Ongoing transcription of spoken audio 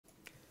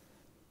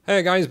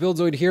Hey guys,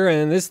 Buildzoid here,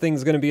 and this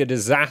thing's going to be a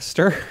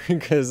disaster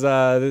because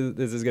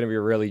this is going to be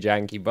really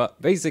janky.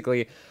 But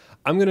basically,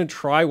 I'm going to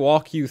try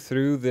walk you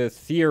through the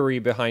theory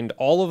behind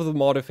all of the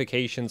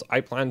modifications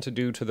I plan to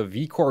do to the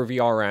vCore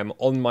VRM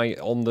on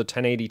the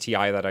 1080 Ti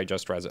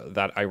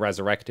that I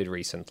resurrected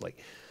recently.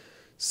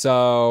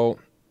 So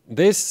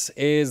this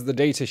is the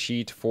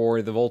datasheet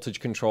for the voltage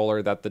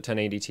controller that the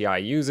 1080 Ti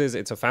uses.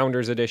 It's a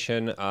Founders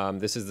Edition.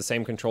 This is the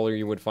same controller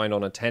you would find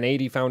on a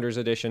 1080 Founders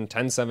Edition,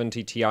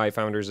 1070 Ti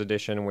Founders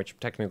Edition, which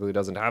technically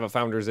doesn't have a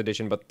Founders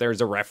Edition, but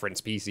there's a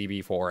reference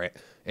PCB for it.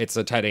 It's a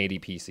 1080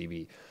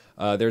 PCB.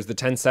 There's the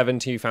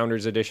 1070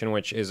 Founders Edition,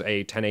 which is a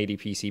 1080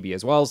 PCB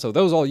as well. So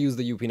those all use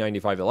the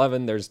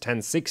UP9511. There's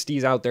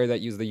 1060s out there that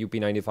use the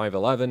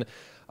UP9511.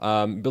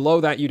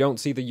 Below that, you don't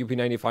see the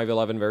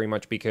UP9511 very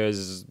much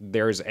because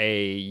there's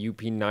a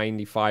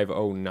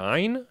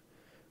UP9509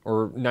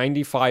 or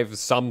 95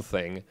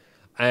 something.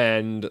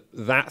 And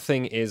that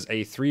thing is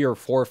a 3 or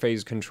 4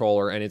 phase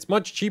controller, and it's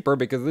much cheaper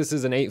because this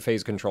is an 8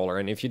 phase controller.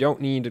 And if you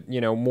don't need,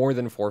 more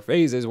than 4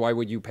 phases, why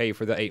would you pay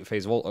for the 8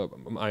 phase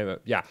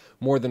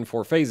more than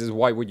 4 phases,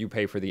 why would you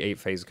pay for the 8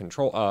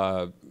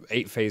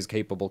 phase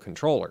capable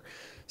controller?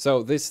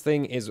 So this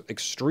thing is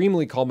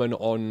extremely common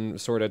on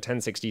sort of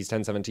 1060s,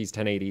 1070s,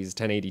 1080s,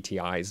 1080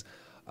 Ti's,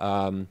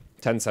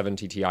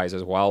 1070 Ti's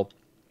as well.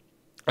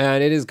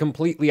 And it is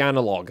completely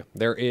analog.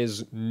 There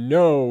is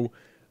no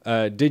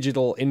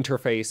digital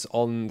interface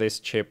on this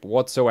chip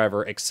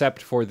whatsoever,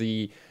 except for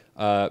the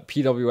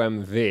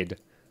PWM VID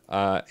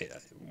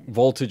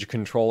voltage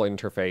control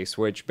interface,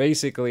 which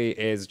basically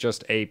is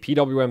just a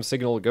PWM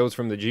signal that goes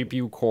from the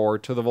GPU core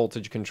to the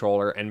voltage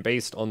controller, and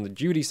based on the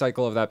duty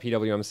cycle of that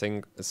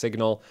PWM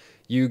signal,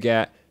 you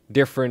get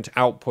different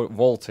output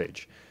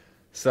voltage.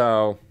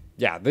 So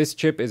yeah, this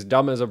chip is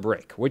dumb as a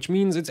brick, which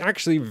means it's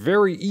actually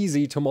very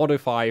easy to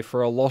modify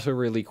for a lot of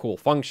really cool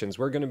functions.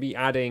 We're going to be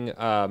adding,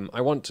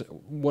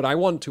 what I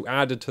want to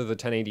add to the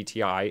 1080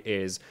 Ti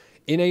is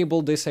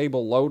enable,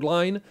 disable load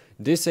line,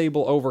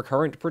 disable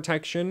overcurrent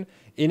protection,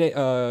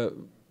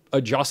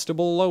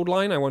 adjustable load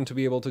line. I want to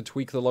be able to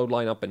tweak the load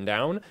line up and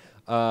down.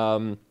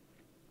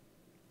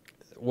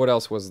 What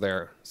else was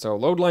there? So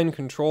load line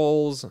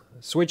controls,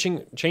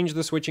 switching, change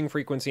the switching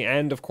frequency,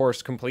 and of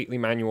course completely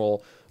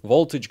manual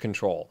voltage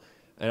control.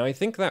 And I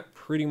think that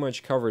pretty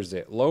much covers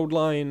it. Load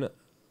line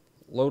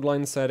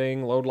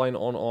setting, load line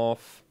on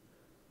off.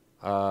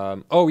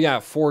 Oh yeah,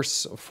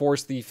 force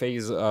the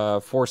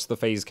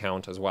phase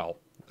count as well.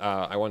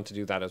 I want to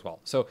do that as well.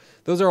 So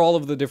those are all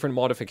of the different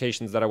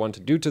modifications that I want to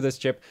do to this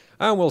chip.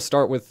 And we'll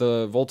start with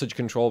the voltage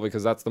control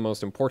because that's the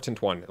most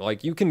important one.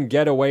 Like, you can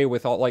get away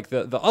with all, like,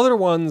 the other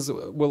ones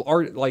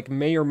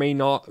may or may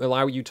not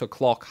allow you to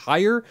clock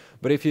higher,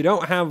 but if you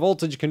don't have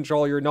voltage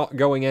control, you're not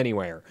going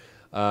anywhere.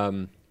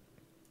 And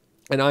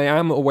I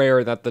am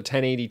aware that the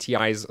 1080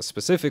 Ti's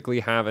specifically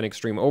have an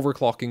extreme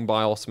overclocking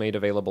BIOS made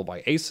available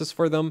by Asus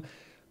for them,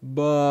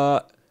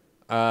 but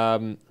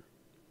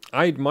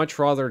I'd much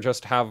rather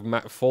just have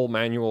full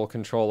manual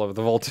control of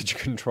the voltage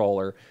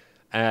controller.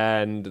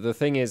 And the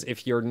thing is,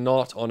 if you're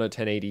not on a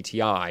 1080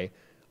 Ti,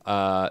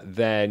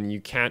 then you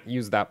can't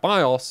use that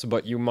BIOS,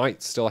 but you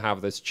might still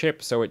have this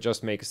chip, so it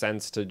just makes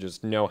sense to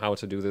just know how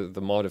to do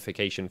the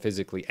modification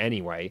physically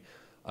anyway.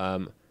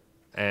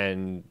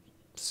 And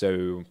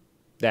so,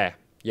 there,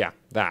 yeah,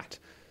 that.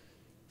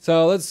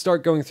 So let's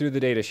start going through the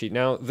datasheet.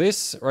 Now,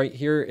 this right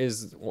here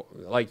is,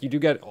 like, you do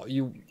have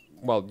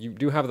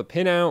the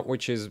pinout,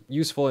 which is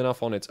useful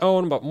enough on its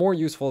own, but more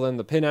useful than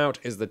the pinout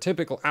is the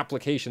typical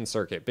application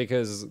circuit,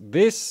 because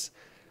this,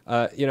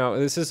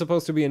 this is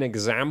supposed to be an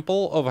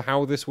example of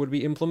how this would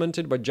be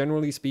implemented, but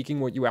generally speaking,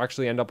 what you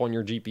actually end up on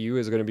your GPU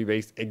is going to be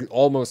based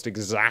almost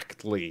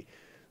exactly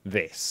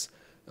this.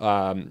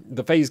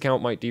 The phase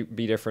count might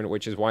be different,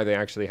 which is why they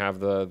actually have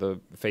the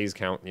phase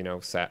count,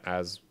 set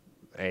as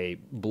a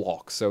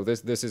block. So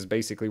this is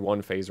basically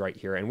one phase right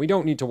here, and we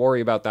don't need to worry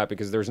about that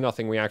because there's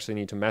nothing we actually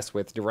need to mess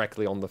with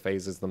directly on the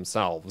phases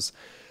themselves.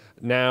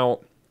 Now,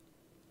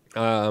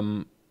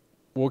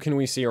 what can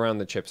we see around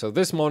the chip? So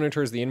this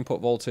monitors the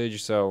input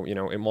voltage, so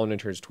it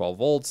monitors 12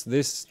 volts.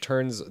 This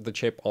turns the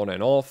chip on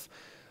and off.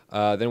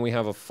 Then we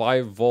have a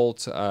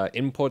 5-volt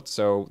input,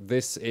 so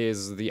this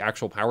is the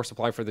actual power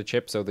supply for the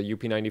chip. So the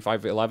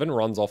UP9511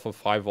 runs off of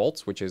 5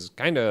 volts, which is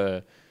kind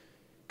of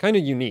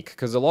unique,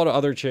 because a lot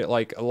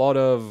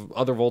of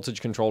other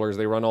voltage controllers,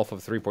 they run off of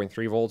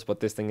 3.3 volts, but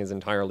this thing is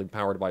entirely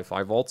powered by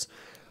 5 volts,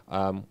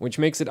 which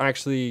makes it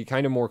actually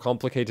kind of more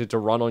complicated to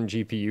run on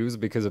GPUs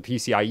because a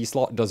PCIe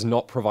slot does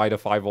not provide a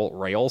 5-volt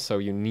rail, so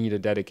you need a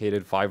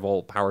dedicated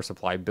 5-volt power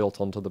supply built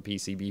onto the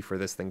PCB for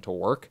this thing to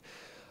work.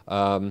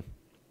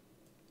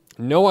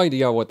 No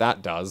idea what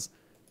that does,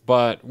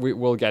 but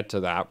we'll get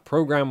to that.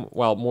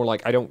 More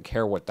like, I don't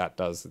care what that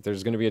does.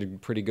 There's going to be a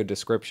pretty good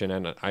description,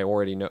 and I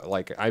already know,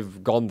 like,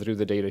 I've gone through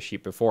the data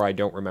sheet before. I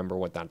don't remember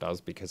what that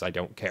does because I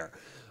don't care.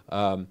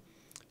 Then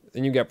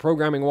you get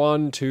programming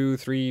 1, 2,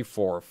 3,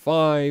 4,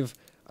 5.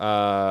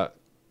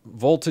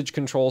 Voltage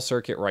control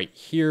circuit right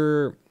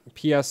here.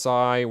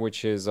 PSI,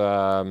 which is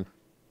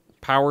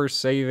power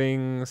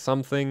saving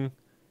something.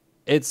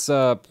 It's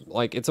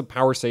like it's a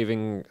power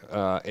saving.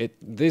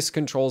 This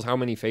controls how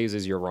many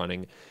phases you're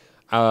running.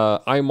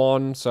 I'm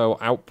on so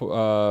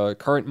output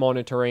current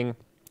monitoring,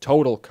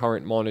 total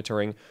current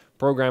monitoring,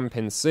 program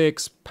pin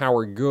 6,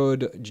 power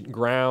good,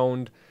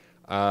 ground,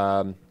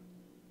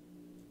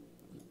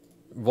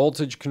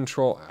 voltage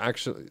control.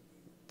 Actually,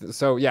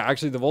 so yeah,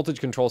 actually the voltage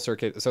control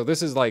circuit. So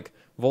this is like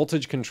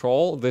voltage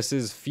control. This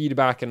is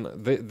feedback, and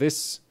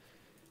this.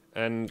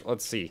 And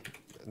let's see,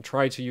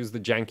 try to use the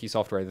janky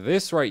software.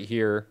 This right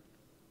here.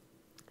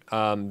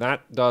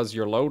 That does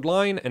your load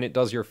line, and it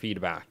does your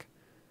feedback.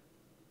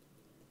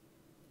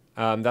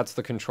 That's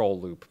the control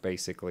loop,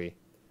 basically,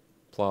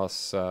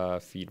 plus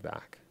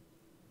feedback.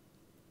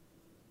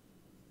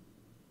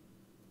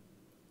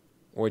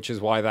 Which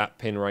is why that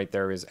pin right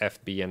there is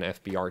FB and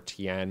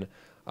FBRTN.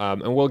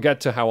 And we'll get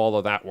to how all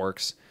of that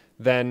works.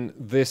 Then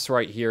this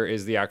right here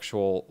is the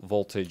actual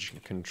voltage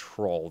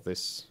control,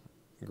 this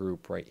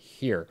group right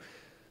here.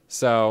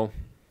 So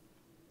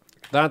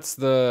that's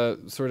the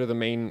sort of the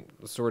main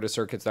sort of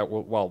circuits that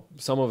will, well,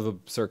 some of the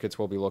circuits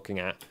we'll be looking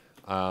at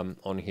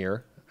on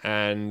here.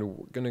 And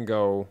we're going to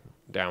go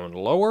down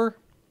lower.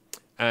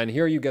 And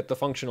here you get the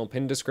functional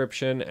pin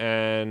description.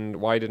 And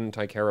why didn't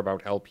I care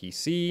about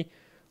LPC?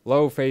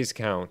 Low phase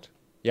count.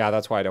 Yeah,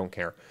 that's why I don't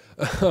care.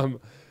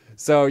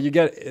 So you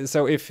get,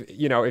 so if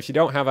you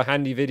don't have a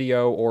handy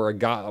video or a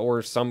guide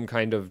or some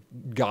kind of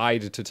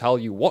guide to tell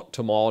you what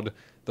to mod,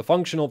 the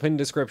functional pin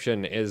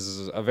description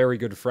is a very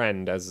good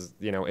friend, as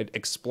it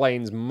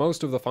explains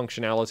most of the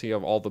functionality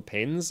of all the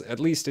pins. At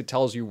least it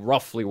tells you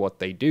roughly what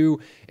they do.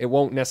 It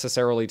won't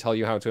necessarily tell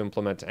you how to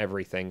implement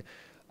everything.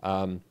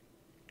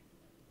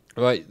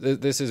 But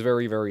this is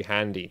very, very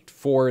handy.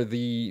 For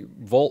the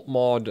volt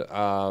mod,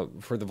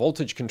 for the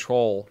voltage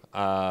control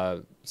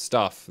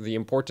stuff, the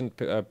important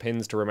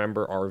pins to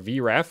remember are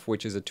VREF,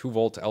 which is a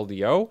 2-volt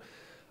LDO.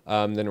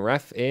 Then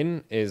ref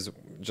in is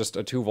just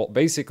a 2-volt.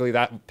 Basically,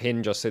 that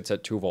pin just sits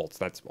at 2 volts.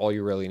 That's all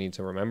you really need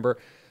to remember.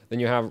 Then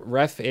you have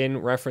ref in,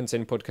 reference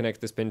input, connect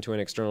this pin to an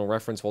external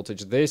reference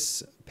voltage.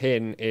 This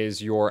pin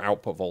is your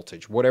output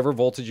voltage. Whatever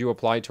voltage you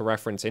apply to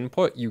reference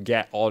input, you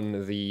get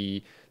on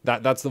the...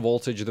 That's the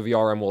voltage the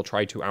VRM will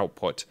try to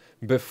output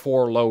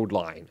before load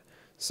line.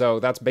 So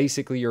that's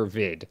basically your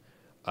vid,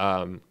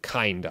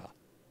 kinda.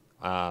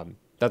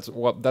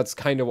 That's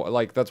kind of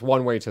like, that's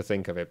one way to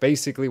think of it.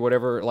 Basically,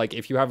 whatever, like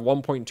if you have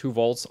 1.2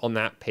 volts on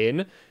that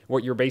pin,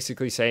 what you're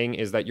basically saying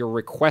is that you're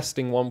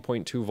requesting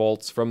 1.2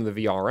 volts from the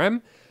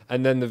VRM,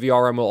 and then the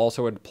VRM will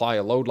also apply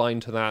a load line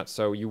to that,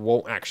 so you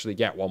won't actually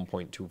get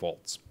 1.2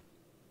 volts.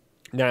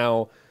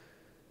 Now,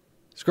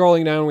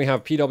 scrolling down, we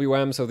have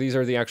PWM, so these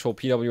are the actual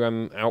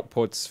PWM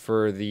outputs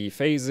for the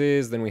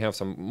phases. Then we have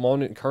some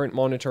current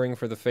monitoring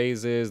for the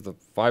phases, the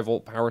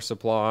 5-volt power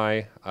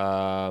supply,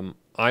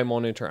 I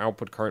monitor,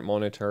 output current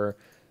monitor.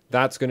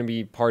 That's going to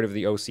be part of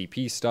the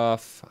OCP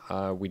stuff.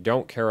 We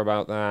don't care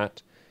about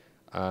that.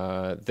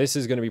 This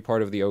is going to be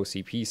part of the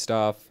OCP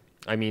stuff.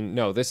 I mean,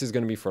 no, this is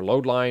going to be for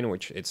load line,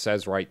 which it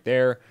says right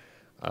there.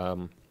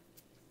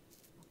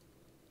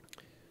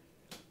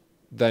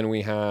 Then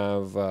we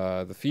have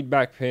the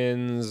feedback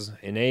pins,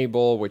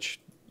 enable, which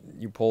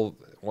you pull,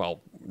 well,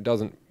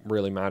 doesn't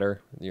really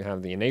matter. You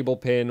have the enable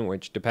pin,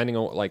 which depending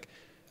on, like,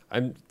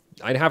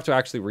 I'd have to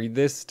actually read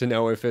this to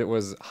know if it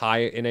was high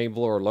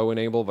enable or low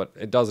enable, but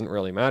it doesn't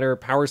really matter.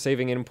 Power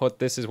saving input,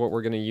 this is what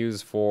we're going to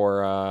use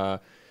for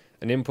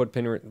an input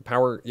pin,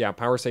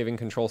 power saving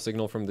control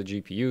signal from the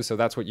GPU. So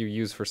that's what you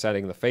use for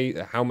setting the phase,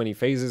 how many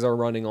phases are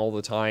running all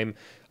the time.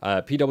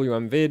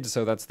 PWM vid,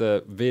 so that's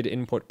the vid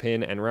input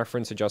pin, and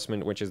reference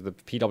adjustment, which is the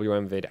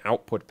PWM vid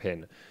output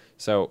pin.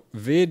 So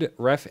vid,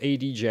 ref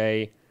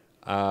ADJ,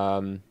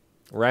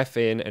 ref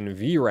in, and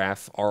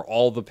vref are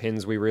all the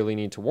pins we really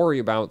need to worry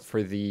about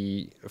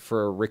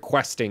for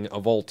requesting a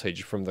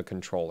voltage from the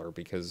controller,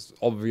 because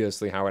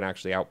obviously how it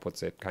actually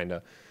outputs it kind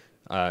of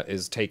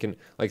is taken,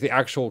 like the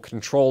actual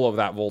control of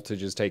that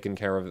voltage is taken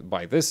care of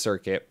by this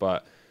circuit,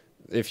 but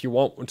if you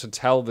want to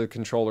tell the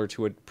controller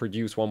to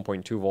produce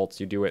 1.2 volts,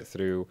 you do it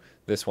through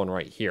this one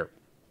right here.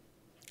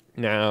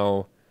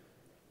 Now,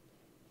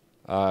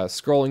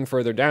 scrolling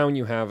further down,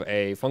 you have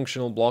a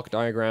functional block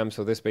diagram.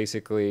 So this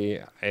basically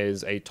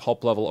is a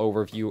top-level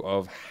overview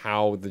of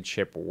how the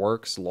chip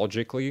works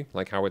logically,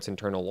 like how its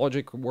internal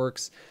logic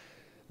works.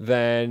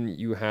 Then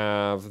you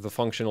have the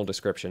functional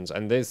descriptions,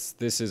 and this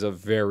is a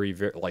very,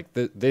 like,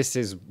 this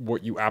is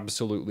what you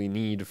absolutely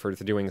need for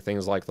doing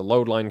things like the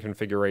load line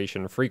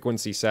configuration,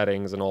 frequency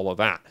settings, and all of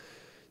that.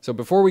 So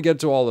before we get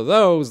to all of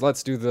those,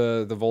 let's do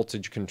the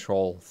voltage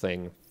control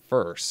thing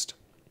first.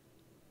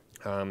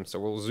 So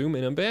we'll zoom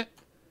in a bit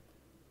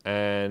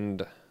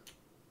and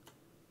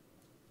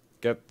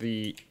get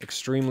the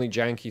extremely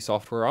janky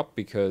software up,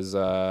 because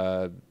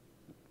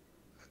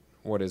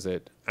what is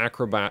it?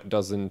 Acrobat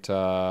doesn't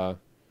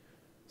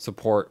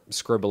support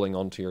scribbling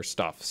onto your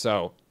stuff.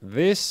 So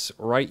this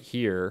right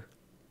here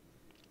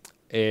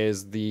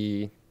is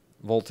the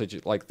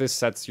voltage, like this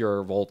sets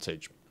your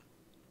voltage.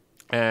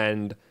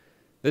 And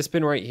this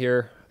pin right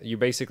here, you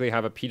basically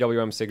have a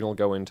PWM signal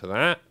go into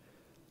that,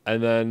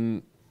 and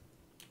then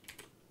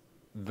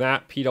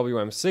that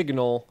PWM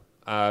signal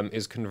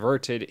is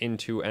converted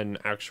into an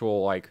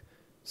actual, like,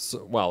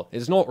 well,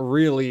 it's not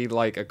really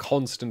like a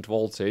constant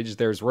voltage.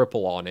 There's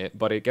ripple on it,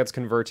 but it gets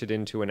converted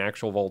into an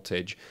actual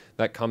voltage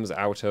that comes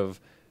out of,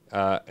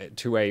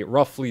 to a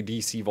roughly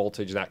DC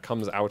voltage that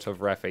comes out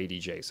of ref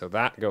ADJ. So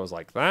that goes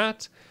like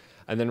that.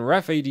 And then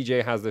ref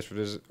ADJ has this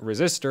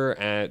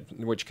resistor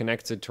which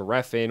connects it to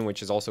ref in,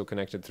 which is also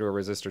connected through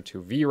a resistor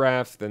to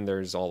VREF. Then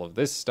there's all of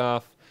this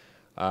stuff.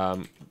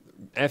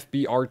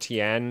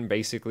 FBRTN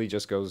basically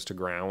just goes to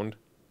ground.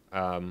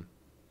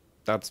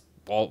 That's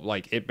all,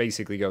 like, it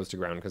basically goes to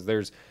ground because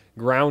there's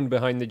ground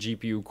behind the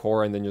GPU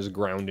core and then just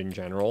ground in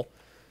general.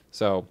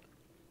 So,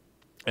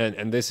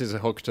 and this is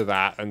hooked to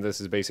that, and this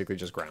is basically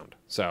just ground.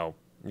 So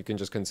you can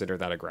just consider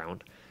that a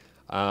ground.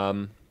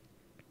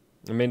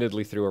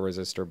 Admittedly through a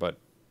resistor, but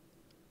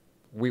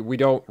we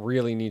don't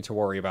really need to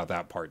worry about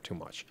that part too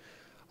much.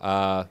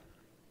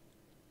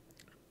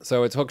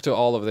 So it's hooked to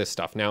all of this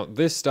stuff. Now,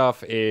 this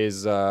stuff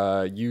is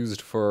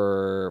used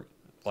for,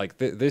 like,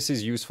 this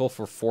is useful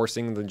for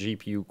forcing the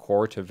GPU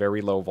core to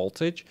very low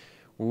voltage.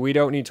 We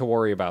don't need to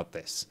worry about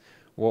this.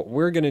 What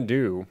we're going to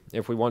do,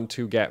 if we want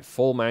to get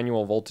full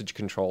manual voltage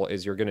control,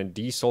 is you're going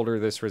to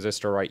desolder this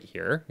resistor right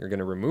here. You're going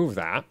to remove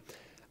that.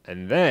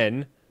 And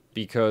then,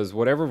 because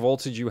whatever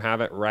voltage you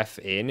have at ref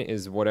in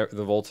is whatever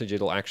the voltage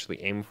it'll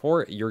actually aim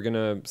for, you're going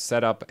to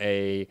set up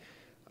a...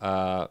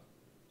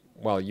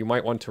 well, you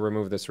might want to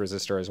remove this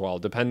resistor as well.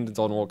 Depends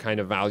on what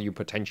kind of value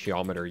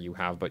potentiometer you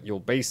have, but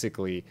you'll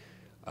basically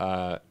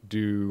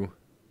do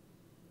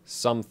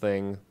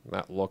something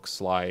that looks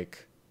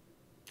like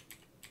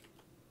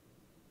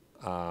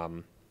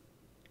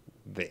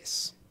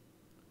this.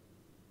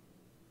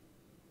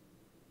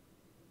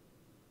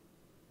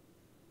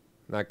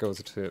 That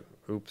goes to...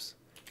 Oops.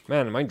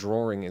 Man, my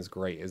drawing is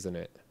great, isn't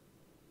it?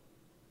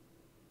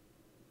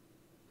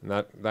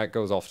 And that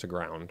goes off to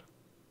ground.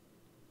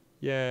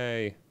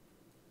 Yay.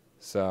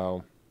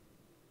 So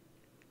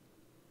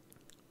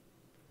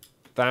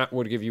that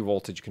would give you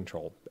voltage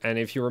control. And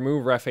if you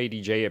remove ref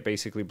ADJ, it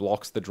basically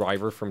blocks the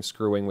driver from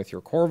screwing with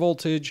your core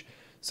voltage.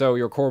 So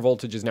your core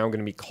voltage is now going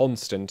to be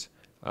constant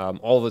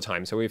all the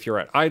time. So if you're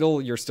at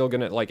idle, you're still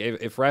going to, like,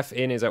 if ref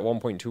in is at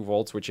 1.2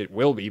 volts, which it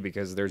will be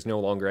because there's no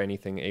longer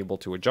anything able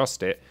to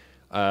adjust it,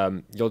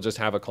 you'll just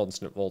have a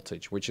constant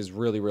voltage, which is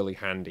really, really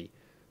handy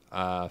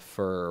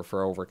for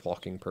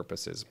overclocking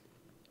purposes.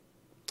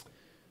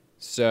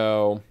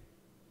 So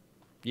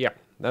yeah,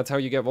 that's how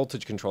you get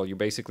voltage control. You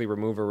basically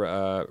remove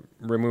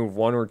remove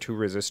one or two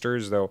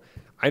resistors, though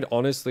I'd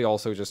honestly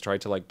also just try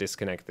to, like,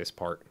 disconnect this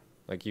part.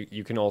 Like,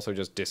 you can also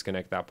just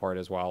disconnect that part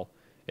as well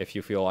if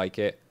you feel like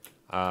it.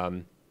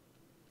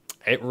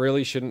 It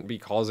really shouldn't be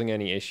causing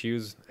any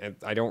issues.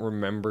 I don't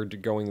remember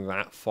going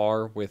that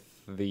far with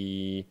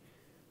the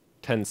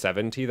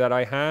 1070 that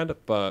I had,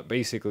 but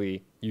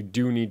basically you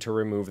do need to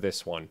remove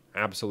this one.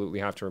 Absolutely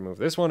have to remove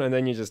this one, and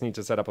then you just need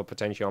to set up a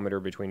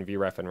potentiometer between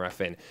VREF and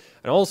ref in.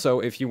 And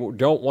also, if you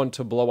don't want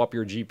to blow up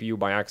your GPU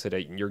by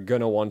accident, you're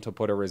gonna want to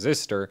put a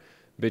resistor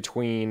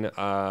between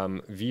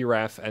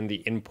VREF and the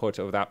input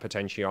of that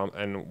potentiometer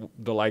and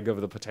the leg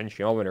of the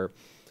potentiometer,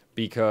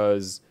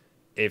 because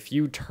if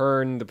you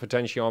turn the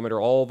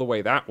potentiometer all the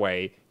way that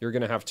way, you're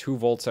going to have 2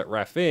 volts at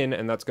ref in,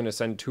 and that's going to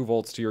send 2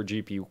 volts to your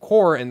GPU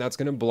core, and that's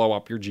going to blow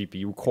up your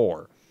GPU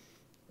core.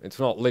 It's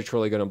not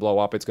literally going to blow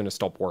up, it's going to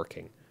stop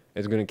working.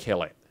 It's going to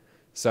kill it.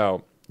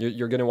 So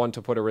you're going to want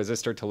to put a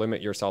resistor to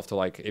limit yourself to,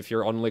 like, if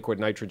you're on liquid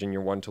nitrogen,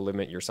 you want to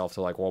limit yourself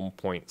to like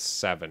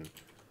 1.7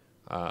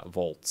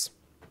 volts.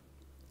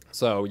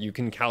 So you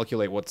can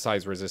calculate what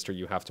size resistor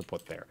you have to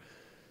put there.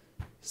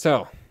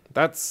 So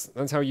that's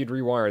how you'd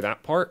rewire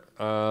that part.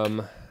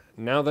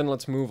 Now then,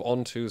 let's move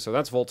on to, so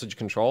that's voltage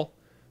control.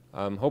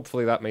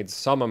 Hopefully that made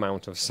some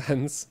amount of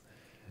sense.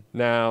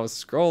 Now,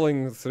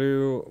 scrolling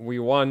through, we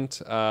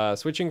want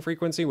switching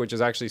frequency, which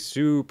is actually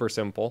super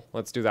simple.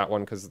 Let's do that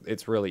one because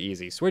it's really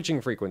easy.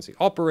 Switching frequency,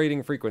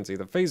 operating frequency.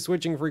 The phase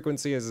switching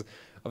frequency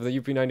of the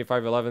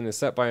UP9511 is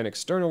set by an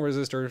external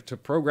resistor to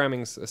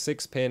programming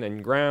 6-pin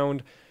and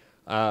ground.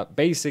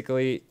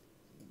 Basically,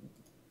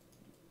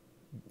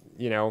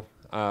 you know,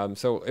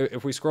 so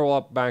if we scroll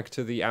up back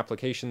to the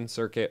application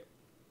circuit,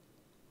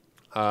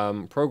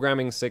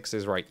 programming 6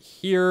 is right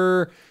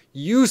here.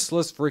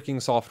 Useless freaking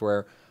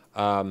software.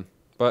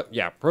 But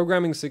yeah,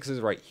 programming 6 is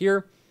right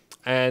here.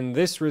 And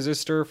this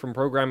resistor from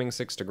programming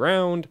 6 to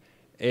ground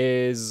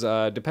is,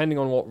 depending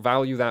on what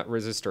value that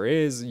resistor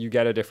is, you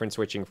get a different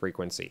switching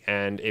frequency.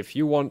 And if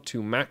you want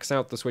to max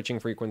out the switching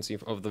frequency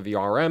of the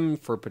VRM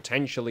for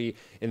potentially,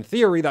 in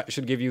theory, that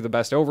should give you the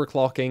best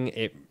overclocking.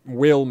 It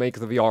will make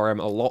the VRM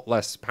a lot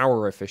less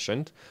power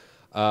efficient.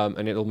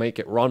 And it'll make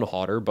it run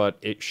hotter, but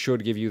it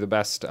should give you the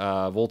best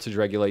voltage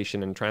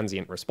regulation and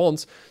transient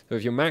response. So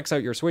if you max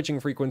out your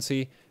switching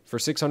frequency for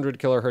 600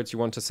 kilohertz, you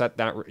want to set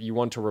that, you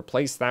want to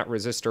replace that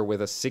resistor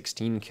with a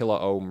 16 kilo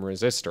ohm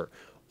resistor.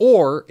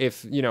 Or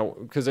if, you know,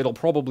 because it'll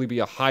probably be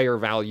a higher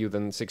value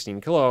than 16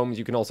 kilo ohms,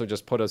 you can also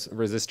just put a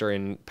resistor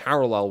in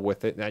parallel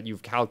with it that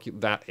you've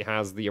that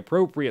has the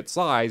appropriate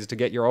size to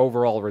get your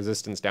overall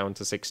resistance down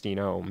to 16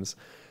 ohms.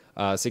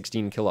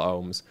 16 kilo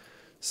ohms.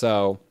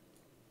 So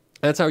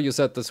that's how you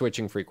set the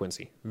switching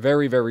frequency.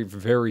 Very, very,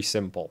 very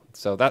simple.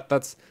 So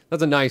that's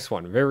a nice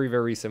one. Very,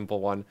 very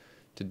simple one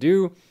to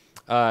do.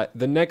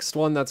 The next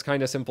one that's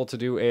kind of simple to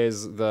do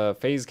is the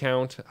phase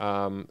count,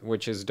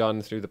 which is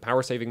done through the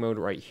power saving mode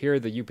right here.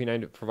 The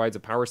UP9 provides a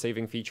power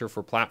saving feature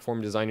for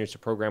platform designers to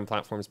program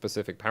platform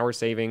specific power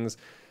savings.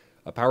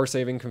 A power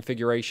saving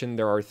configuration,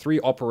 there are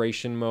 3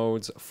 operation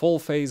modes: full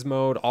phase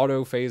mode,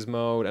 auto phase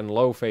mode, and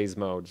low phase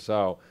mode.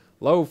 So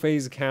low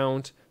phase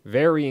count,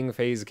 varying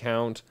phase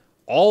count,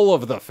 all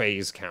of the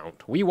phase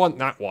count. We want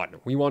that one.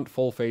 We want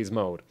full phase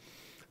mode.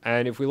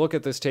 And if we look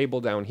at this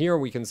table down here,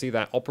 we can see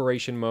that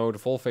operation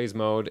mode, full phase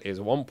mode, is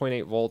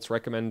 1.8 volts,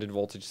 recommended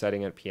voltage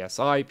setting at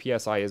PSI.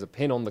 PSI is a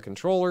pin on the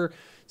controller.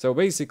 So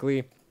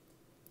basically,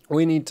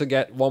 we need to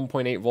get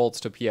 1.8 volts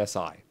to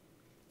PSI,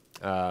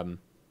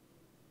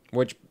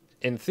 which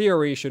in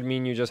theory should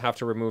mean you just have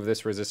to remove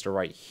this resistor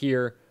right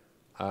here.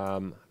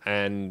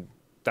 And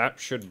that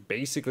should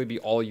basically be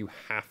all you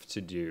have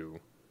to do.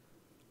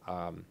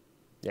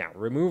 Yeah,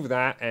 remove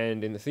that,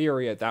 and in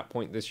theory, at that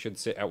point, this should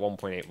sit at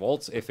 1.8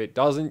 volts. If it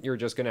doesn't, you're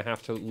just going to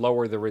have to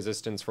lower the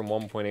resistance from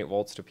 1.8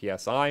 volts to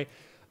PSI.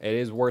 It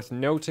is worth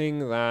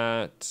noting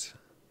that...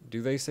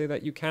 Do they say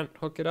that you can't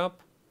hook it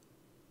up?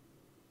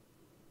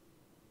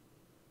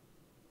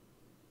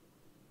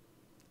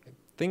 I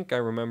think I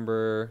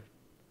remember...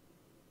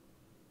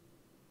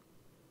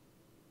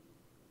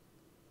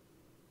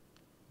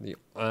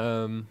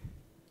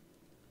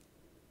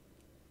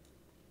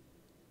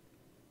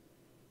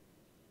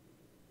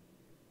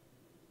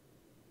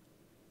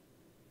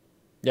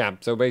 Yeah,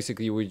 so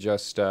basically we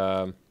just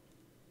you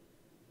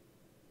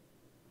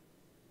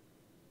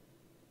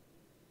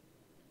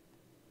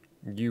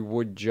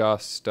would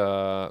just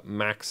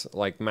max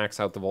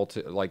out the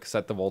voltage, like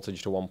set the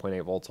voltage to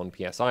 1.8 volts on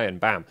PSI, and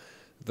bam,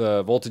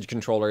 the voltage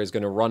controller is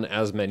going to run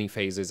as many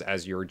phases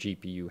as your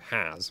GPU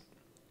has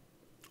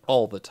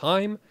all the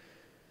time.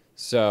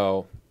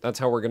 So that's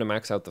how we're going to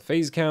max out the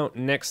phase count.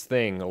 Next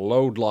thing,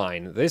 load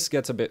line. This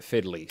gets a bit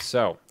fiddly.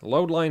 So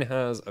load line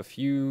has a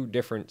few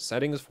different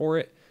settings for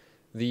it.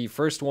 The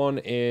first one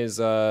is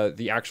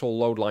the actual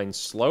load line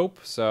slope.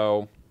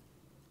 So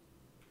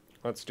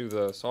let's do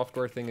the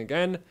software thing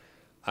again.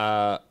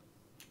 Load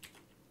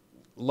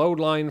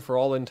line, for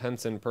all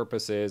intents and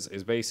purposes,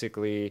 is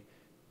basically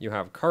you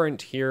have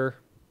current here,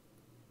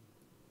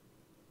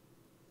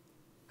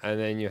 and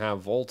then you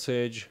have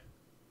voltage,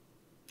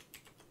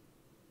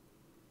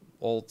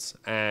 volts,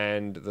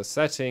 and the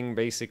setting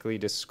basically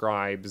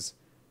describes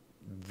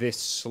this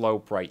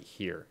slope right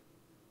here.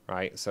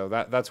 Right, so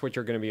that's what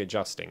you're going to be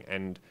adjusting,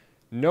 and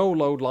no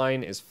load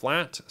line is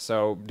flat,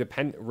 so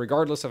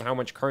regardless of how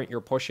much current you're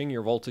pushing,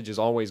 your voltage is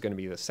always going to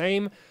be the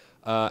same,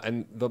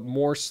 and the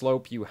more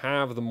slope you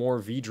have, the more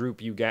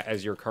V-droop you get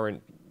as your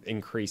current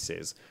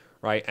increases,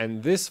 right?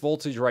 And this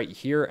voltage right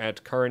here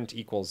at current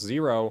equals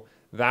 0,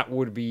 that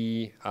would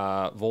be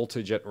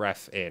voltage at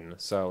ref in,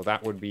 so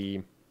that would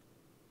be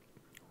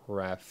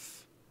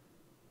ref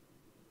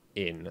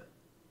in.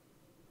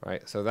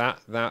 Right, so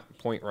that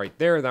point right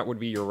there, that would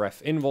be your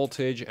ref in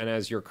voltage, and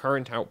as your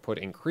current output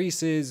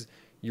increases,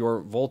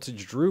 your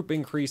voltage droop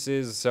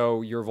increases,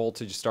 so your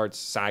voltage starts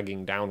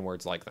sagging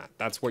downwards like that.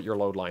 That's what your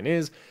load line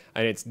is,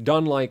 and it's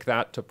done like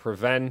that to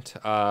prevent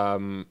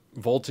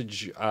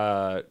voltage,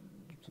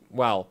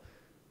 well,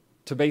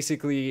 to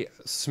basically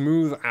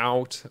smooth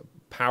out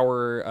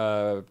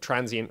power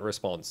transient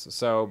response.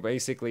 So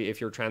basically, if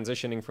you're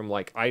transitioning from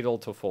like idle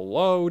to full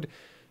load,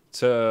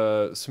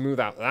 to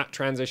smooth out that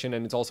transition,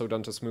 and it's also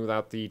done to smooth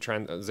out the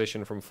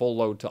transition from full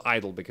load to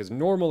idle, because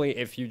normally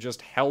if you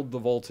just held the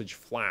voltage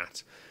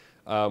flat,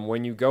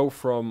 when you go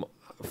from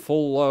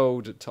full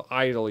load to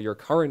idle, your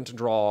current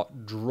draw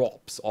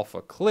drops off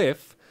a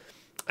cliff,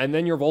 and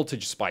then your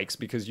voltage spikes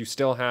because you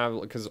still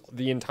have, because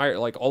the entire,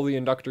 like all the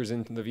inductors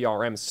in the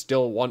VRM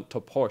still want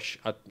to push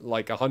at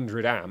like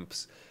 100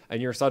 amps,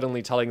 and you're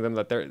suddenly telling them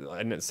that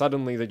and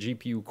suddenly the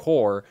GPU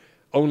core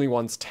only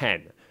wants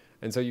 10.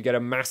 And so you get a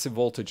massive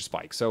voltage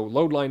spike. So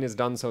load line is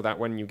done so that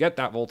when you get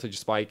that voltage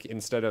spike,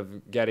 instead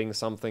of getting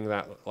something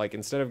that, like,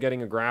 instead of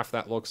getting a graph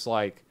that looks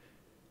like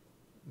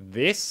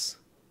this,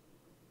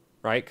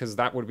 right? Because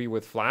that would be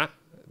with flat.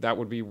 That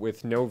would be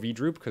with no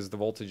V-droop because the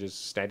voltage is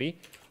steady.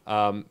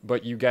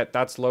 But you get,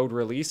 that's load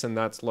release and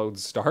that's load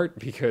start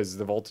because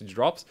the voltage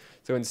drops.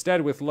 So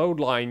instead with load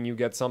line, you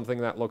get something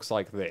that looks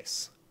like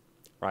this,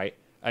 right?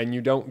 And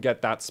you don't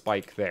get that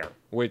spike there,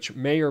 which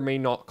may or may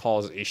not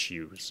cause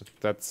issues.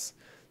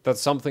 That's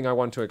something I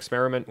want to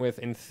experiment with.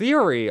 In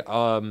theory,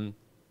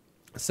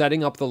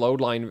 setting up the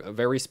load line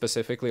very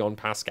specifically on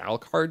Pascal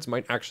cards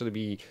might actually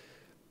be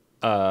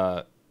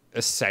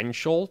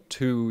essential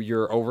to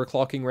your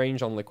overclocking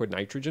range on liquid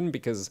nitrogen,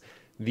 because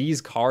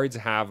these cards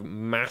have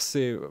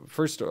massive...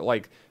 First,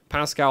 like,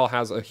 Pascal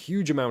has a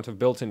huge amount of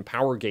built-in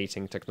power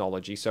gating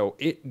technology, so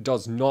it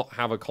does not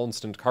have a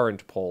constant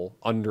current pull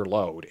under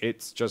load.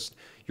 It's just...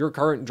 Your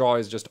current draw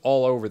is just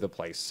all over the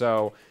place,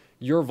 so...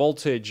 Your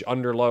voltage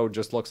under load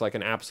just looks like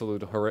an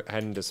absolute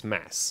horrendous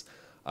mess.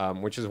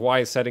 which is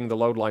why setting the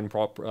load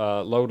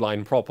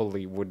line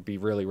properly would be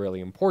really, really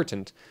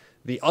important.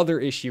 The other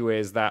issue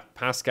is that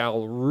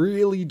Pascal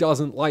really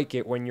doesn't like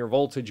it when your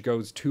voltage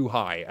goes too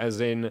high,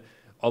 as in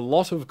a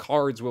lot of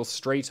cards will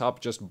straight up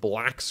just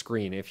black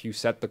screen if you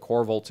set the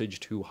core voltage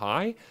too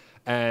high,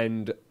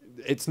 and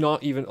it's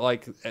not even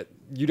like,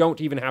 you don't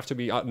even have to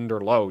be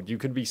under load. You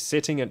could be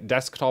sitting at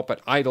desktop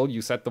at idle,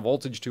 you set the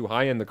voltage too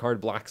high and the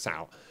card blacks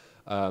out.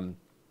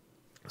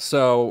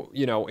 So,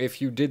 you know,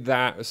 if you did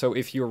that, so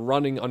if you're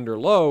running under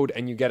load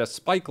and you get a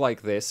spike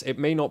like this, it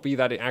may not be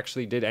that it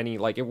actually did any,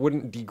 like, it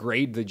wouldn't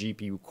degrade the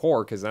GPU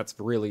core, because that's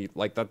really,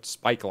 like, that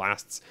spike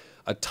lasts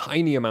a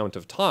tiny amount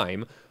of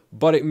time,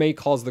 but it may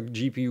cause the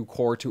GPU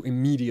core to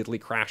immediately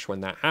crash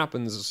when that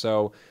happens.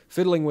 So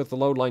fiddling with the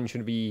load line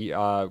should be,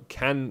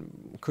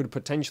 could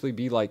potentially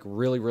be, like,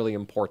 really, really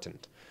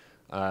important.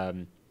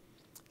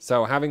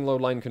 So having load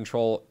line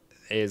control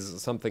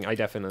is something I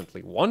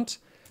definitely want.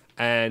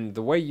 And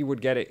the way you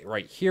would get it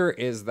right here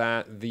is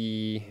that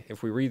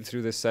if we read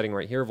through this setting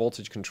right here,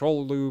 voltage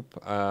control loop,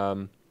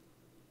 FB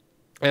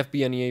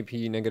and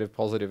EAP, negative,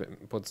 positive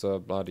inputs, blah,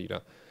 blah,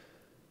 blah.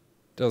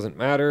 Doesn't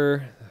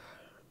matter.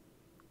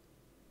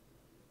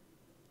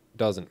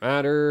 Doesn't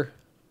matter.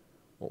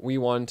 What we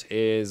want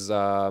is,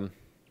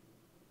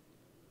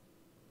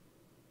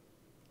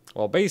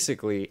 well,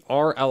 basically,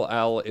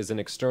 RLL is an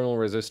external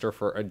resistor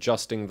for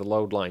adjusting the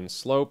load line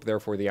slope.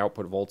 Therefore, the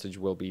output voltage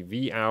will be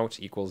V out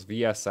equals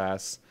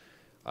VSS,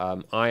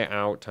 I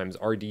out times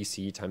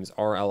RDC times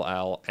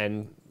RLL,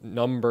 and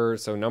number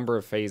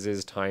of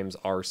phases times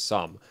R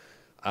sum.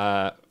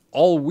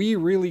 All we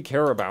really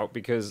care about,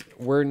 because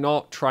we're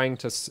not trying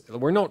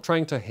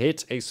to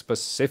hit a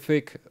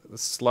specific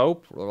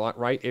slope,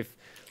 right? If,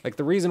 like,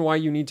 the reason why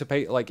you need to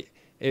pay, like,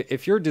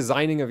 if you're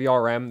designing a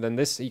VRM, then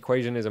this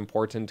equation is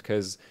important,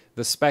 because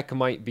the spec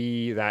might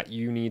be that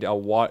you need a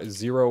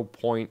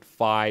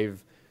 0.5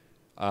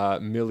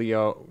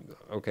 milliohm.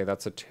 Okay,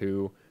 that's a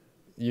 2.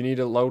 You need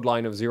a load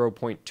line of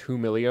 0.2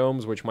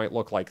 milliohms, which might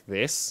look like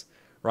this,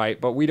 right?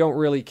 But we don't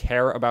really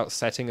care about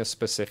setting a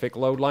specific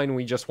load line.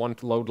 We just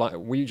want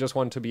we just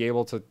want to be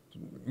able to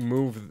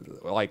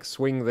move, like,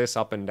 swing this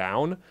up and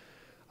down.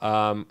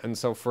 And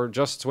so for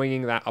just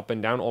swinging that up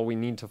and down, all we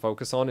need to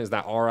focus on is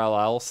that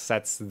RLL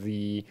sets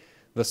the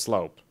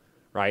slope,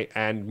 right?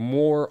 And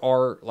more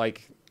are,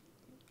 like,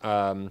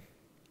 the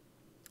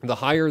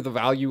higher the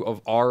value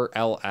of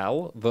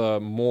RLL, the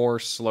more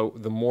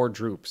slope, the more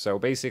droop. So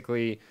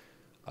basically,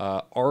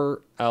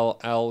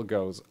 RLL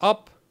goes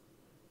up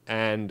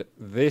and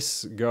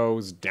this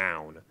goes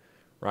down,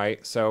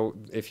 right? So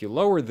if you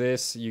lower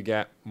this, you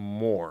get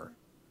more.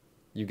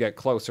 You get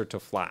closer to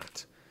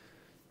flat.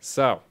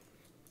 So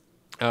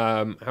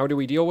how do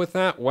we deal with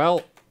that?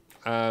 Well,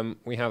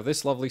 we have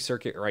this lovely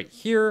circuit right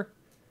here.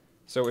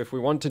 So if we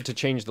wanted to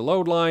change the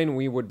load line,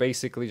 we would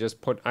basically just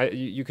put,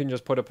 you can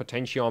just put a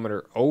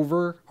potentiometer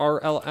over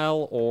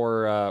RLL,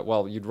 or,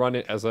 well, you'd run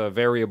it as a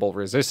variable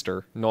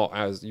resistor, not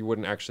as, you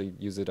wouldn't actually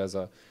use it as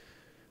a,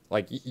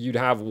 like, you'd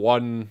have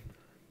one,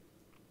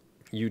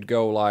 you'd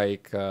go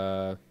like,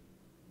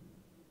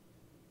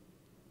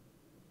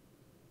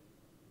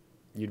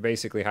 you'd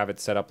basically have it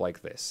set up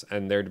like this,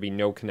 and there'd be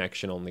no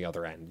connection on the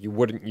other end. You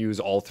wouldn't use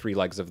all 3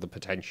 legs of the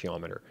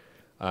potentiometer.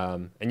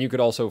 And you could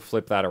also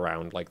flip that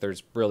around. Like,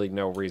 there's really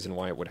no reason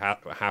why it would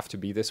have to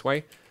be this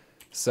way.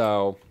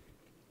 So,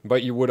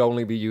 but you would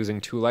only be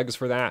using 2 legs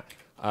for that.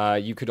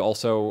 You could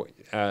also,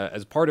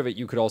 as part of it,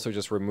 you could also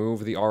just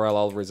remove the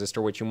RLL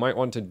resistor, which you might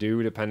want to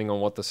do depending on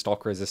what the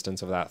stock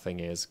resistance of that thing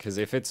is. Because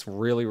if it's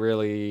really,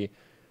 really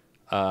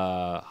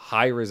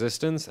high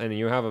resistance and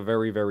you have a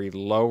very, very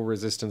low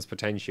resistance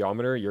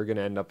potentiometer, you're going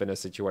to end up in a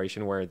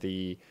situation where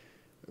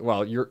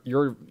well,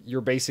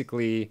 you're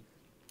basically,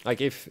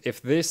 like,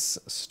 if this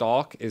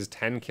stock is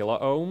 10 kilo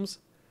ohms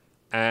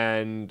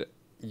and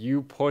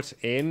you put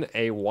in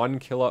a 1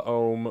 kilo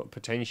ohm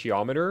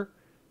potentiometer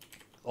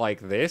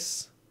like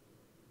this,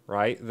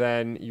 right,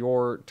 then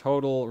your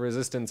total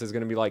resistance is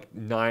going to be like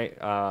 900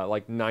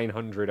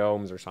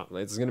 ohms or something.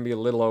 It's going to be a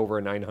little over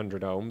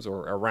 900 ohms,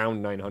 or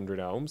around 900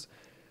 ohms.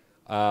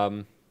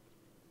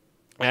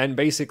 And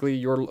basically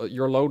your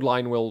load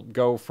line will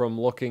go from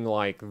looking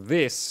like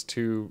this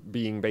to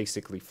being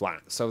basically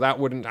flat. So that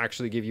wouldn't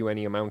actually give you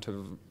any amount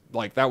of,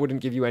 like, that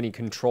wouldn't give you any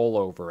control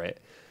over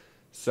it.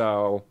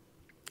 So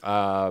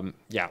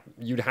yeah,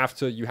 you have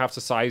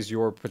to size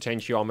your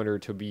potentiometer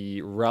to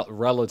be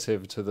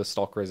relative to the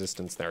stock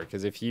resistance there,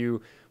 because if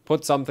you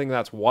put something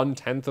that's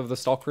 1/10 of the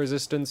stock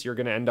resistance, you're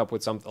going to end up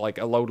with something like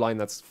a load line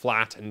that's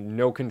flat and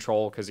no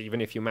control, because even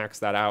if you max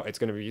that out, it's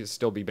going to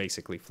still be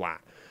basically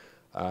flat.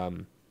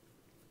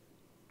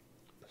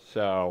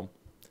 So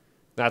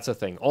that's a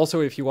thing. Also,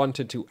 if you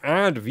wanted to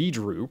add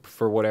V-droop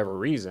for whatever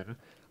reason,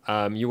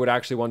 you would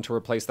actually want to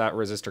replace that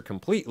resistor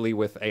completely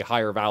with a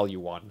higher value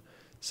one.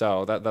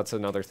 So that's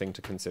another thing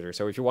to consider.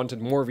 So if you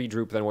wanted more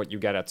V-droop than what you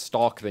get at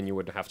stock, then you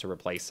would have to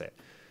replace it.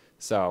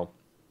 So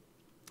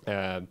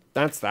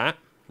that's that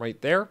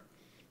right there.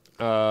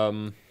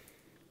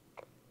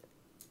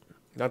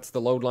 that's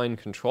the load line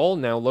control.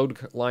 Now load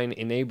line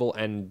enable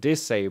and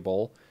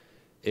disable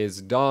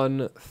is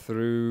done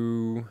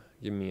through,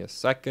 give me a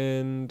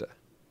second,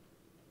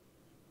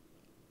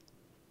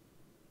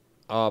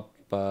 up,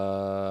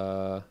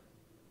 where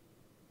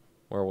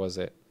was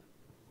it?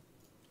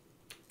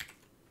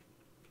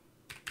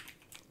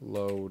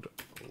 Load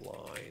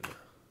line.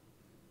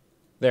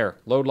 There,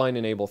 load line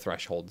enable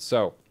threshold.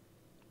 So,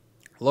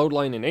 load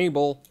line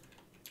enable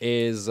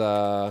is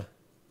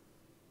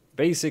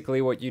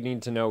basically what you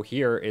need to know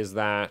here is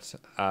that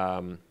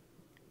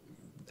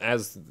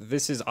as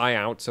this is I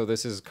out, so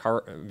this is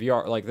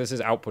VR, like this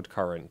is output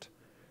current,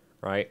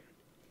 right?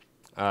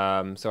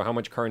 So how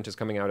much current is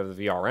coming out of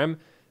the VRM?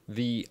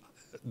 The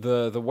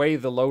way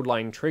the load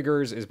line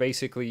triggers is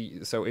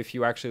basically, so if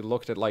you actually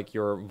looked at like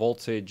your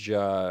voltage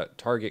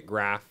target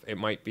graph, it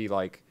might be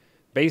like,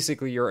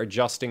 basically you're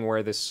adjusting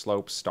where this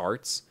slope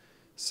starts.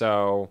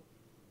 So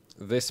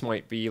this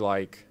might be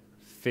like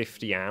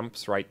 50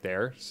 amps right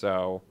there.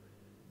 So,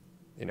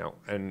 you know,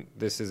 and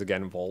this is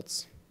again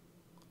volts.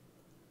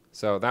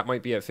 So that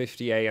might be at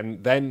 50A,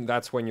 and then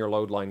that's when your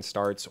load line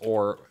starts.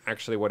 Or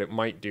actually what it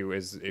might do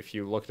is if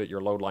you looked at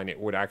your load line, it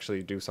would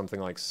actually do something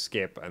like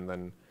skip, and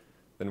then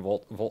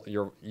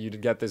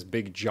you'd get this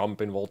big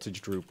jump in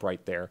voltage droop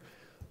right there.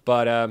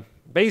 But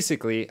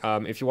basically,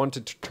 if you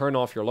wanted to turn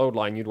off your load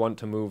line, you'd want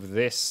to move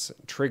this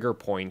trigger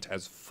point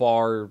as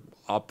far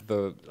up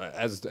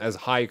as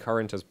high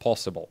current as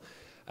possible.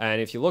 And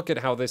if you look at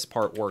how this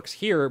part works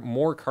here,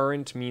 more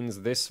current means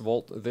this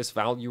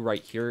value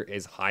right here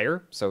is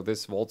higher. So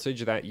this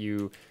voltage that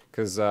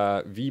because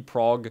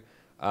vprog,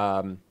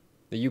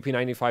 the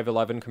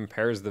UP9511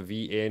 compares the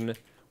Vin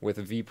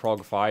with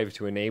vprog 5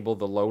 to enable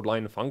the load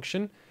line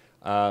function.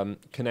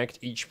 Connect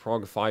each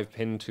prog 5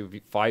 pin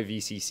to 5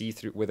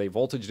 VCC with a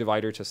voltage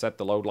divider to set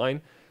the load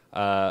line.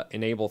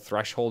 Enable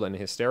threshold and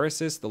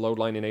hysteresis. The load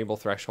line enable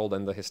threshold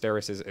and the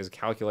hysteresis is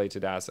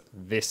calculated as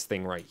this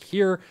thing right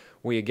here.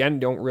 We again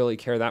don't really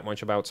care that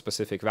much about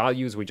specific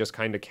values. We just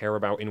kind of care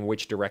about in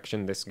which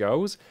direction this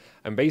goes.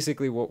 And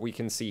basically what we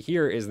can see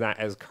here is that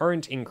as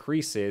current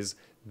increases,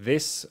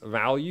 this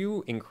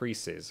value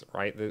increases,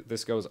 right?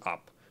 This goes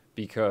up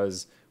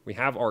because we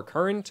have our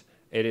current.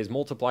 It is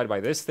multiplied by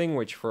this thing,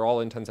 which for all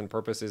intents and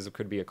purposes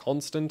could be a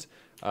constant.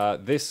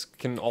 This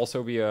can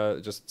also be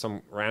just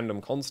some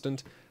random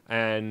constant.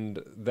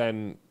 And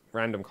then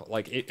random,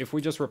 like if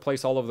we just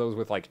replace all of those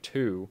with like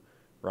 2,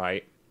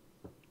 right?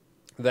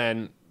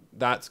 Then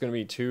that's going to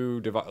be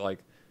 2 like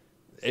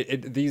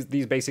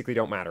these basically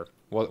don't matter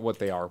what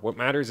they are. What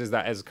matters is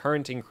that as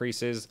current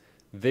increases,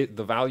 the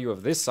value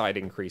of this side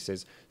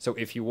increases. So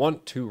if you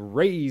want to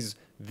raise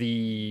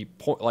the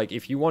point, like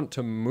if you want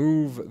to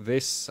move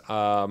this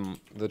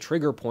the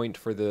trigger point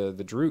for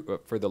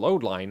the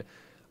load line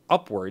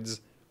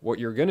upwards, what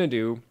you're going to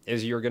do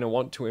is you're going to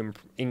want to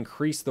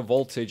increase the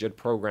voltage at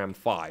program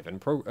 5,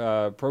 and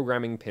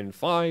programming pin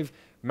 5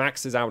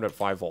 maxes out at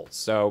 5 volts.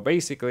 So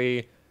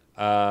basically,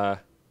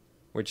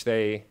 which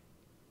do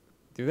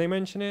they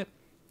mention it?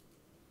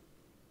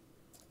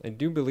 I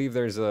do believe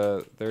there's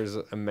a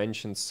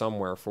mention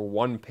somewhere for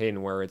one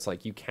pin where it's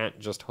like you can't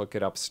just hook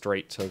it up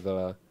straight to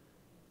the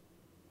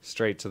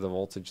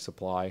voltage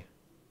supply.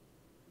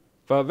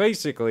 But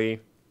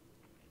basically,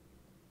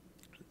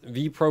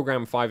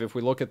 vprogram 5, if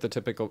we look at the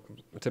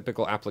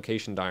typical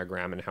application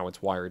diagram and how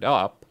it's wired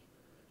up,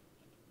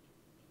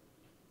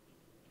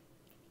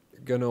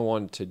 you're gonna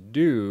want to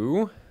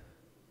do,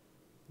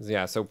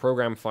 yeah, so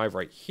program 5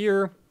 right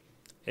here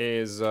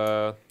is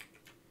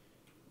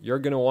you're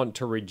going to want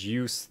to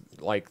reduce,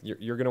 like,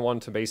 you're going to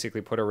want to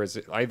basically put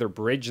either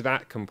bridge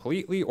that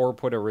completely or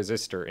put a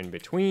resistor in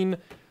between,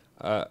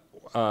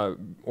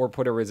 or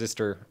put a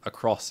resistor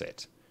across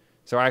it.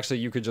 So actually,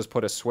 you could just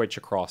put a switch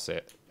across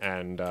it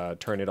and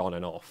turn it on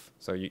and off.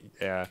 So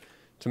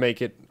to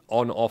make it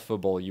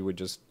on-offable, you would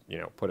just,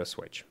 put a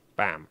switch.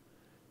 Bam.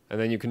 And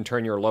then you can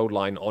turn your load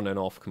line on and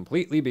off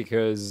completely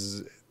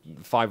because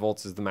 5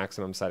 volts is the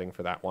maximum setting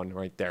for that one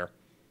right there.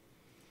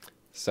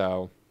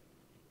 So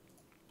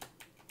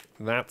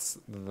that's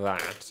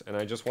that. And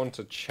I just want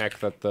to check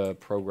that the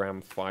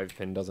program 5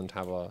 pin doesn't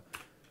have a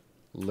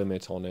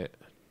limit on it.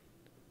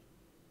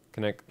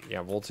 Connect,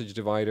 yeah, voltage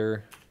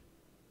divider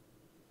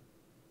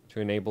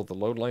to enable the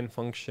load line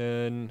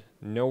function.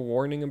 No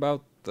warning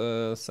about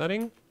the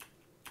setting.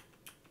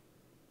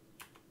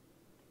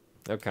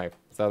 Okay,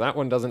 so that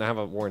one doesn't have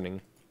a warning.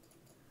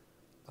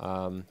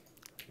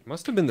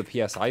 Must have been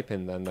the PSI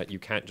pin then that you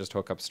can't just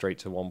hook up straight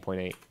to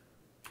 1.8.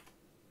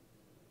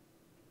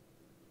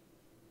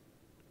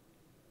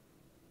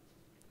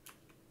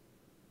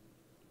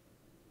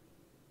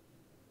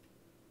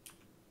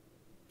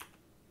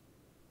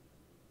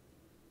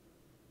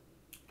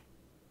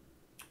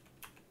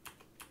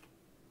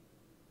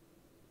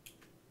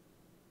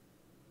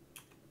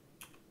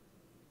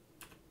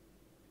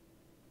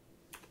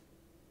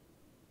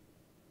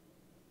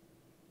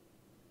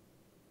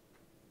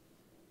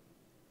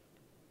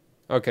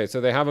 Okay,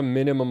 so they have a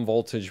minimum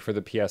voltage for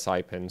the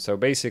PSI pin. So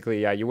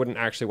basically, yeah, you wouldn't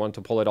actually want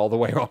to pull it all the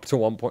way up to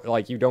 1 point,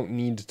 like you don't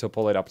need to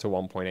pull it up to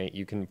 1.8.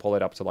 You can pull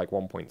it up to like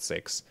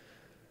 1.6.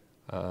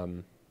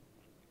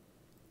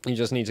 You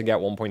just need to get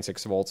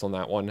 1.6 volts on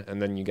that one,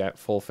 and then you get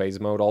full phase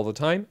mode all the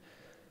time.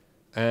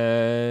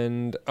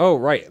 And, oh,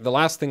 right, the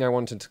last thing I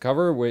wanted to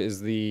cover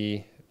was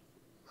the,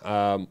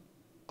 oh,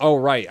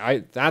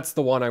 right, that's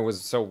the one I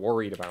was so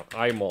worried about.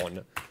 I'm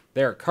on.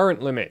 There,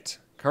 current limit.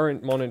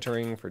 Current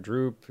monitoring for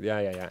droop.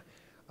 Yeah.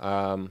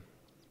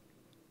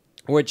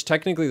 Which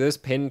technically this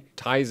pin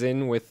ties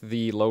in with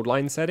the load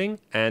line setting,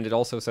 and it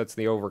also sets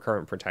the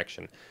overcurrent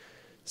protection.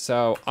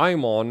 So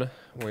I'm on,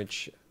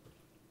 which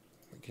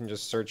we can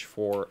just search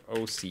for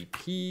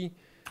OCP.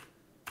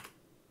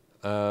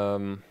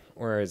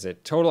 Where is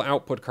it? Total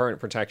output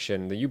current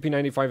protection. The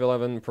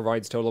UP9511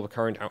 provides total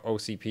current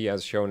OCP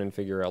as shown in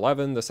figure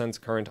 11. The sense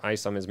current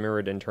ISOM is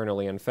mirrored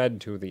internally and fed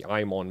to the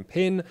IMON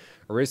pin.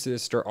 A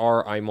resistor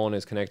R IMON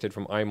is connected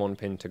from IMON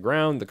pin to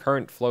ground. The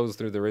current flows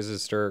through the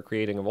resistor,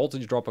 creating a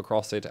voltage drop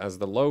across it. As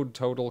the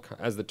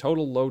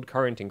total load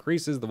current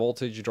increases, the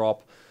voltage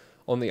drop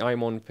on the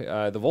IMON,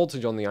 the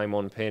voltage on the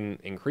IMON pin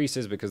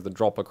increases because the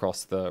drop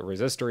across the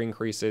resistor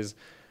increases.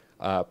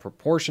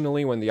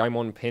 Proportionally, when the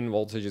IMON pin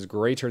voltage is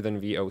greater than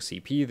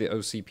VOCP, the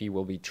OCP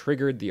will be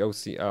triggered.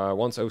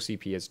 Once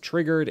OCP is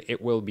triggered,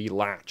 it will be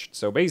latched.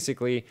 So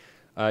basically,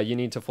 you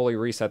need to fully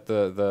reset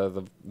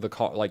you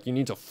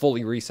need to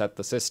fully reset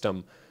the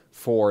system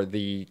for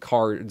the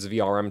card's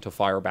VRM to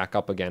fire back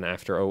up again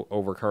after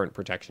overcurrent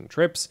protection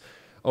trips.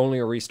 Only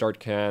a restart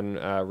can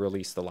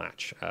release the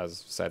latch,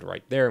 as said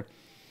right there.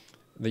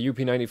 The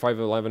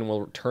UP9511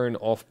 will turn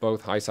off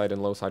both high side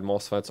and low side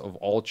MOSFETs of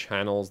all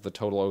channels. The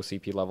total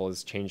OCP level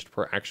is changed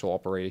per actual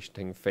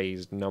operating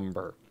phase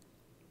number.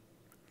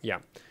 Yeah.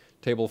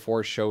 Table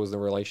 4 shows the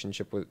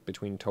relationship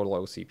between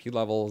total OCP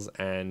levels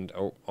and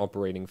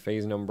operating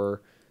phase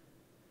number.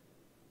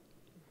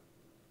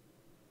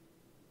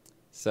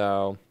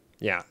 So,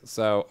 yeah.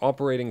 So,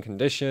 operating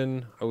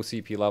condition,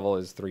 OCP level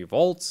is 3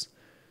 volts.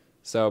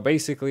 So,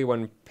 basically,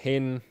 when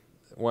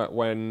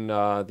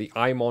the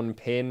IMON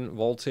pin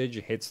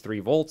voltage hits 3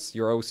 volts,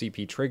 your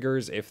OCP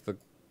triggers if the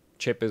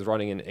chip is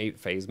running in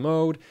 8-phase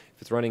mode.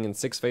 If it's running in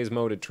 6-phase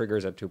mode, it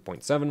triggers at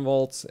 2.7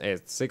 volts.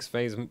 At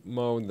 6-phase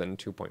mode, then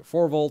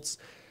 2.4 volts.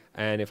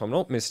 And if I'm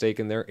not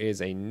mistaken, there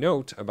is a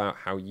note about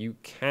how you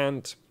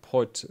can't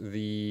put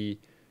the...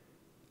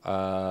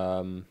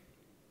 right,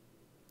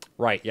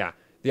 yeah.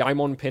 The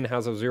IMON pin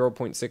has a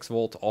 0.6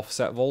 volt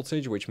offset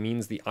voltage, which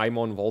means the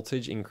IMON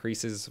voltage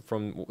increases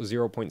from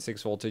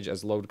 0.6 voltage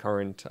as load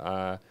current,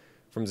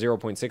 from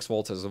 0.6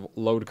 volts as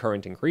load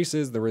current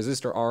increases. The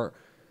resistor R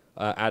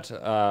at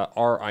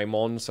R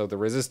IMON, so the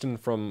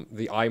resistance from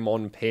the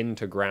IMON pin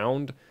to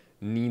ground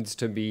needs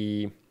to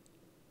be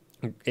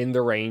in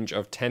the range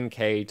of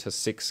 10K to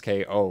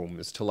 6K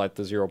ohms to let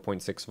the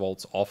 0.6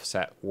 volts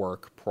offset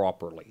work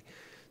properly.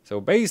 So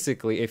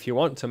basically, if you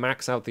want to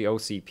max out the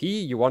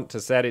OCP, you want to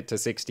set it to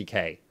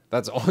 60K.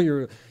 That's all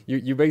you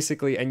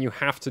basically, and you'd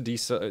have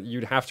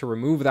to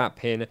remove that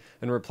pin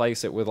and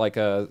replace it with like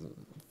a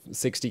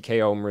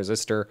 60K ohm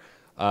resistor.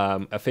 A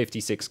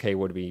 56K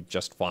would be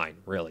just fine,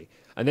 really.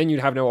 And then you'd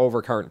have no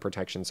overcurrent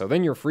protection. So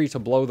then you're free to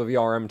blow the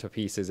VRM to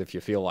pieces if you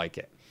feel like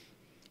it.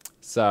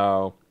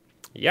 So,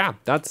 yeah,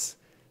 that's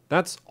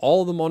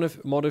all the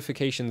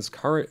modifications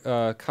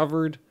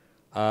covered.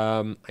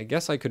 I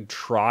guess I could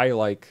try,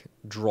 like,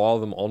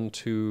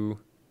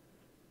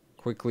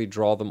 quickly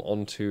draw them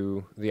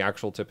onto the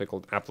actual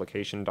typical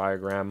application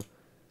diagram.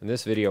 And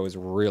this video is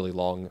really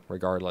long,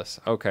 regardless.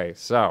 Okay,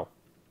 so,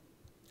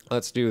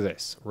 let's do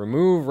this.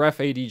 Remove ref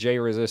ADJ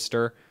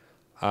resistor,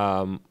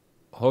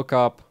 hook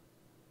up,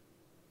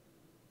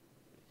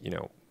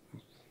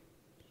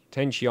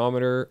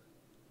 potentiometer,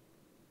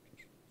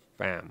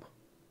 bam,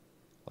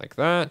 like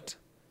that.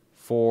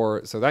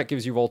 So that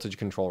gives you voltage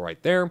control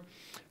right there.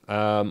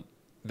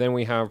 Then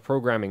we have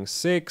programming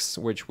 6,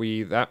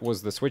 that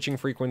was the switching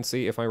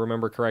frequency, if I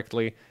remember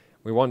correctly.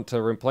 We want to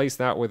replace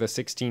that with a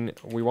 16,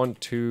 we want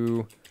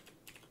to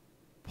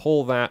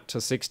pull that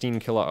to 16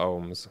 kilo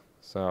ohms.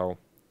 So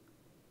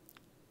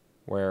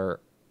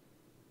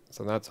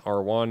that's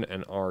R1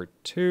 and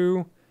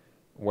R2,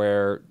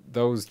 where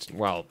those,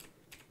 well,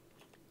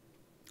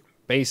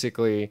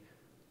 basically,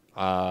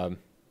 how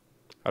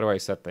do I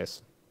say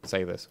this?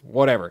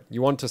 Whatever.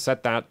 You want to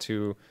set that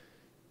to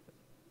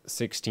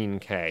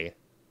 16K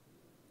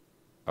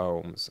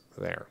ohms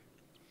there.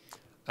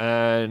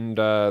 And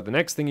the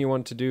next thing you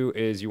want to do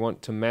is you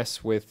want to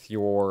mess with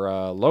your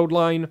load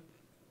line.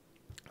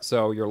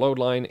 So your load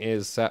line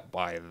is set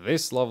by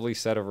this lovely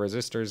set of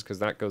resistors because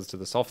that goes to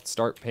the soft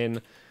start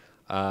pin.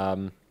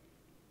 And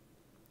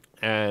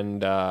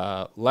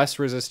less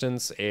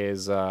resistance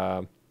is...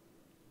 so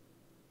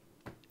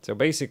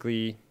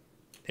basically,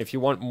 if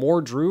you want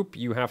more droop,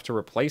 you have to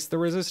replace the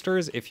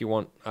resistors. If you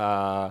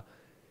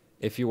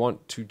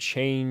want to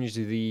change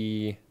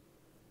the...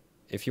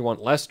 If you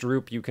want less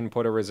droop, you can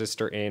put a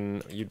resistor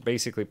in. You'd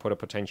basically put a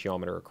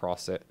potentiometer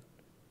across it.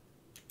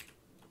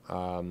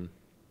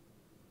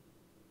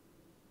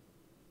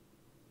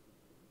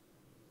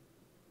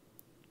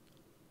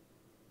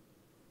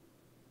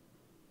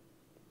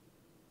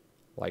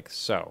 like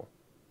so.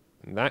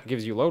 And that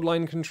gives you load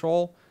line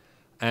control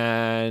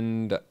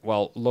and,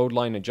 well, load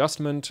line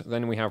adjustment.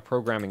 Then we have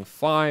programming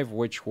 5,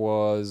 which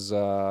was,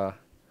 what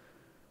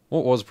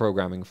was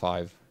programming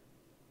 5?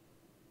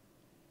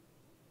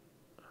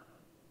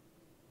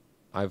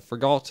 I've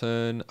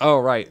forgotten. Oh,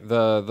 right,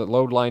 the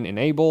load line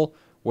enable,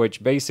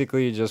 which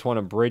basically you just want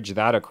to bridge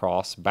that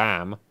across.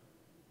 Bam.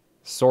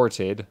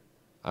 Sorted.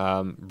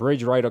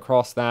 Bridge right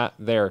across that.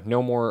 There,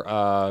 no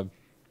more,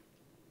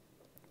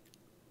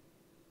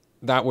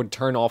 that would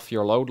turn off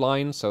your load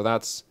line, so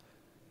that's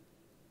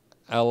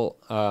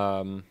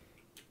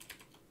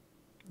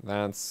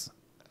that's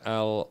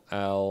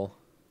LL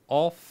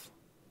off.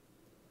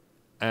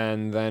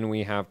 And then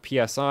we have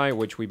PSI,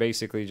 which we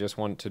basically just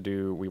want to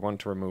do, we want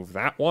to remove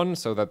that one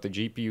so that the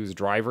GPU's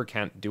driver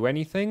can't do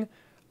anything.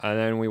 And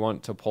then we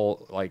want to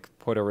pull, like,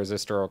 put a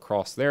resistor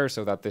across there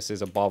so that this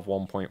is above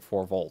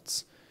 1.4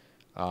 volts.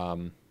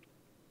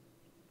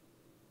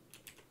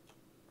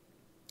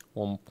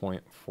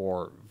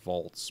 1.4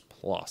 volts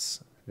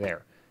plus.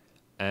 There.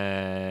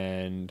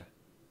 And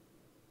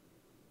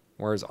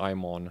where's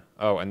IMON?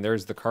 Oh, and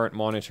there's the current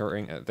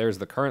monitoring. There's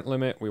the current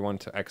limit. We want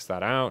to X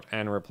that out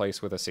and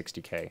replace with a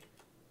 60K.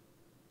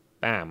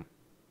 Bam.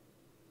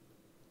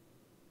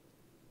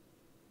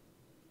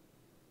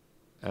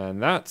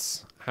 And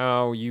that's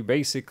how you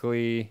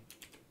basically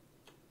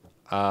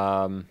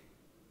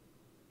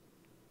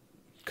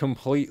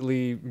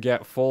completely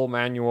get full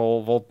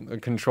manual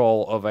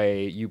control of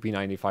a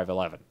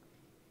UP9511.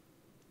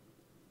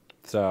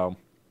 So,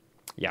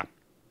 yeah.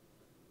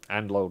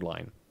 And load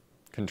line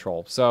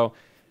control. So,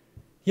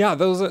 yeah,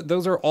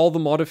 those are all the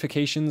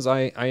modifications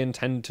I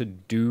intend to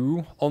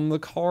do on the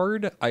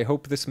card. I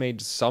hope this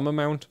made some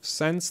amount of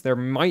sense. There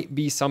might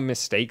be some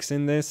mistakes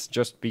in this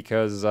just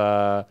because,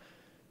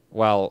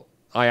 well,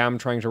 I am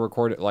trying to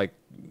record it, like,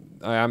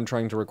 I am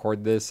trying to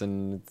record this,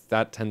 and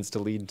that tends to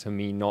lead to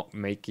me not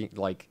making,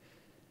 like,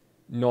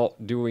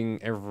 not doing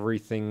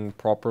everything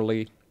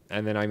properly,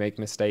 and then I make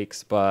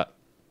mistakes, but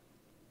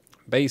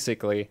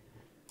basically,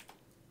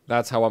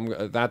 that's how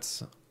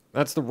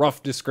that's the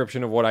rough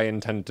description of what I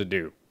intend to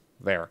do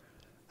there.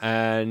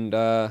 And,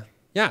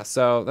 yeah,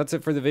 so that's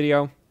it for the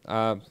video.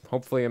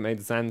 Hopefully it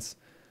made sense.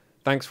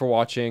 Thanks for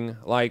watching.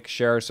 Like,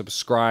 share,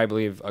 subscribe,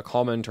 leave a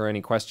comment or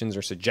any questions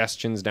or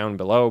suggestions down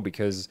below,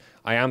 because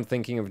I am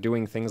thinking of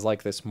doing things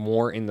like this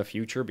more in the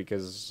future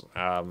because,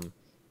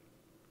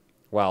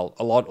 well,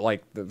 a lot,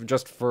 like,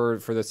 just for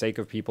the sake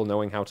of people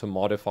knowing how to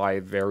modify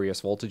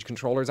various voltage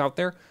controllers out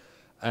there.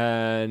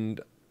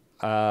 And,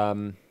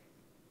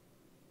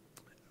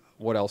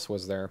 what else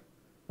was there?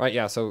 Right,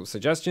 yeah, so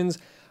suggestions.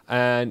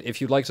 And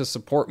if you'd like to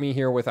support me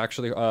here with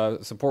actually,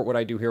 support what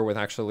I do here with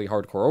actually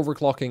hardcore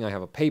overclocking, I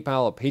have a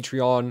PayPal, a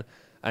Patreon,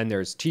 and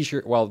there's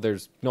t-shirt. Well,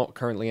 there's not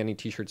currently any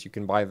t-shirts you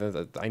can buy.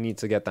 I need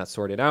to get that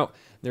sorted out.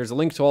 There's a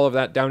link to all of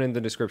that down in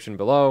the description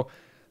below.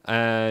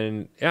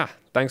 And yeah,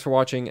 thanks for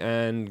watching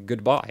and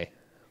goodbye.